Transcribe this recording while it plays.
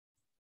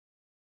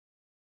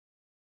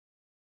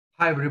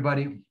Hi,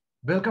 everybody.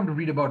 Welcome to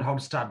read about how to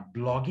start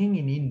blogging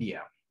in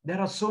India. There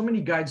are so many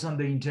guides on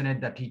the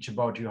internet that teach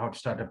about you how to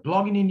start a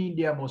blogging in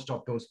India. Most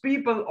of those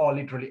people, or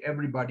literally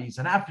everybody, is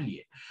an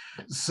affiliate.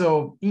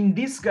 So in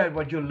this guide,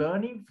 what you're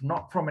learning,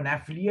 not from an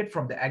affiliate,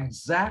 from the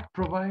exact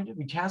provider,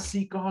 which has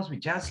SeekaHost,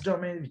 which has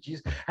domain,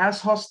 has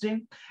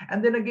hosting.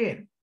 And then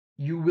again,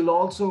 you will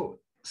also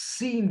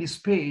see in this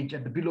page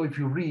at the below, if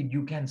you read,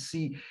 you can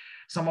see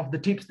some of the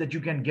tips that you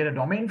can get a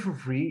domain for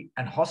free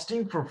and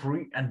hosting for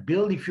free and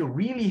build if you're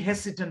really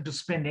hesitant to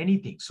spend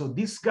anything. So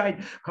this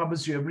guide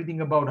covers you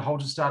everything about how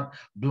to start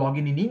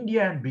blogging in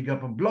India and big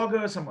up on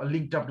bloggers. I'm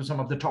linked up to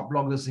some of the top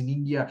bloggers in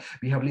India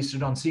we have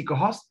listed on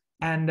SeekaHost,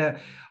 and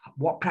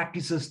what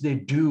practices they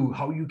do,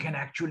 how you can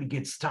actually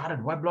get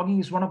started, why blogging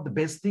is one of the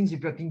best things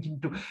if you're thinking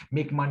to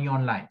make money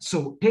online.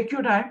 So take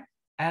your time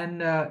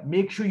and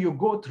make sure you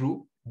go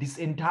through this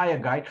entire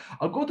guide.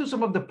 I'll go through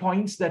some of the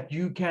points that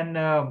you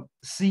can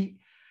see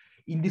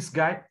in this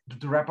guide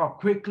to wrap up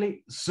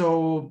quickly.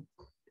 So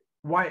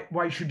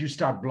why should you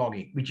start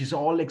blogging, which is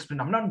all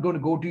explained. I'm not going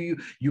to go to you.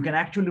 You can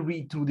actually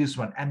read through this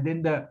one. And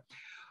then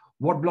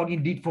what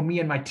blogging did for me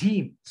and my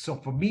team. So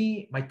for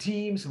me, my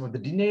team, some of the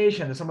Dinesh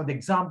and some of the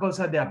examples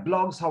are their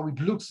blogs, how it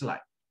looks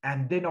like.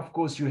 And then, of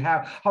course, you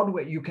have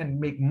you can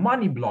make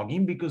money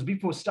blogging, because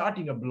before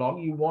starting a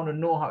blog, you want to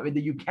know whether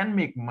you can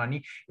make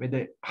money,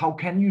 how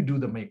can you do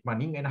the make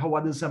money, and how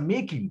others are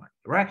making money,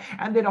 right?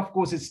 And then, of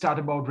course, it starts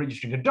about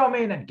registering a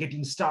domain and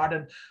getting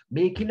started,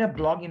 making a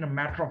blog in a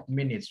matter of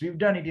minutes. We've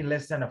done it in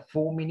less than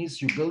 4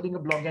 minutes. You're building a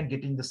blog and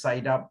getting the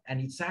site up, and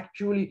it's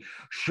actually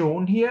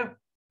shown here.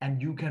 And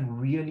you can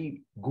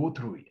really go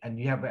through it. And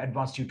you have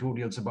advanced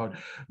tutorials about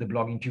the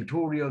blogging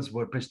tutorials,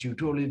 WordPress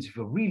tutorials, if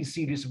you're really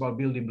serious about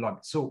building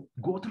blogs. So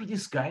go through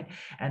this guide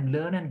and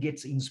learn and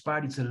get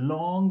inspired. It's a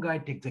long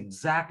guide, takes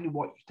exactly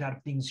what type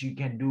of things you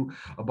can do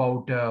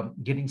about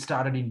getting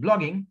started in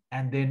blogging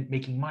and then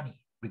making money,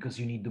 because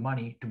you need the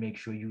money to make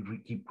sure you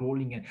keep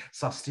growing and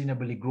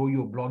sustainably grow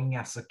your blogging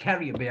as a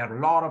career, where a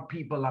lot of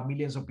people,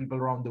 millions of people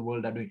around the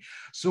world are doing.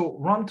 So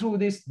run through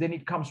this. Then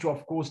it comes to,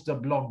 of course, the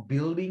blog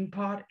building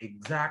part,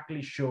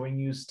 exactly showing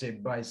you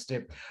step by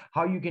step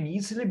how you can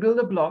easily build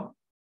a blog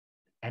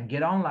and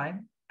get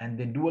online, and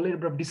then do a little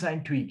bit of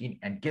design tweaking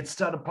and get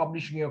started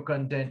publishing your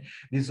content.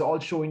 This is all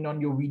showing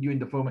on your video in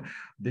the form,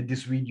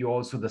 this video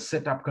also, the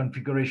setup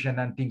configuration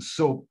and things.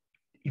 So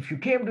if you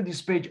came to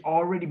this page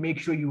already, make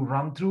sure you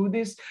run through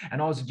this.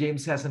 And also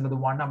James has another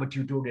 1-hour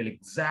tutorial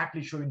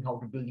exactly showing how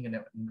to building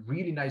a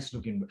really nice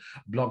looking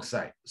blog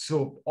site.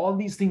 So all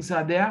these things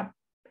are there.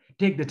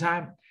 Take the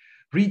time,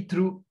 read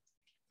through.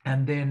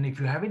 And then if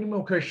you have any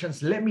more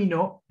questions, let me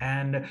know.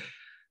 And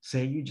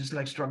say you just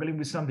like struggling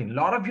with something. A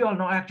lot of you are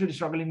not actually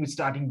struggling with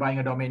buying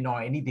a domain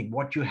or anything.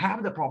 What you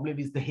have, the problem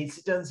is the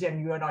hesitancy, and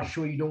you are not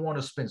sure, you don't want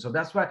to spend. So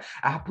that's why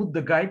I have put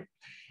the guide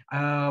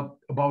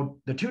about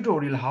the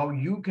tutorial, how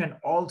you can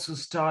also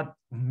start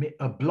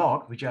a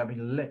blog, which I will,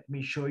 let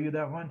me show you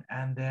that one.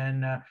 And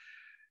then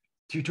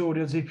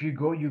tutorials, if you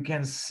go, you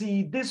can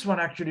see this one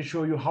actually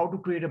show you how to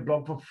create a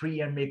blog for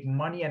free and make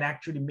money and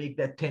actually make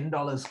that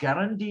 $10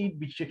 guaranteed,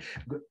 which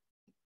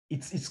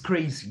it's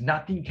crazy.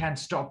 Nothing can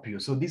stop you.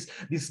 So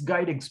this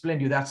guide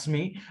explained you, that's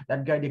me,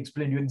 that guide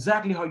explained you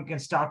exactly how you can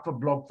start a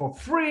blog for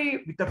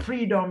free with a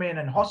free domain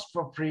and host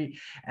for free,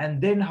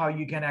 and then how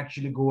you can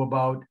actually go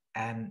about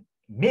and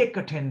make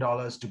a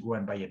 $10 to go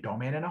and buy a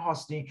domain and a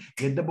hosting,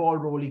 get the ball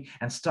rolling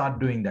and start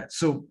doing that.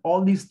 So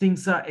all these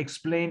things are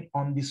explained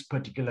on this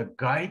particular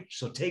guide.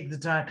 So take the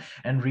time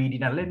and read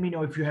it, and let me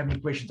know if you have any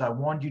questions. I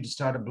want you to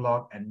start a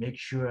blog and make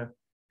sure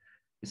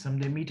you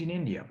someday meet in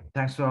India.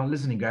 Thanks for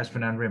listening, guys.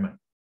 Fernand Raymond.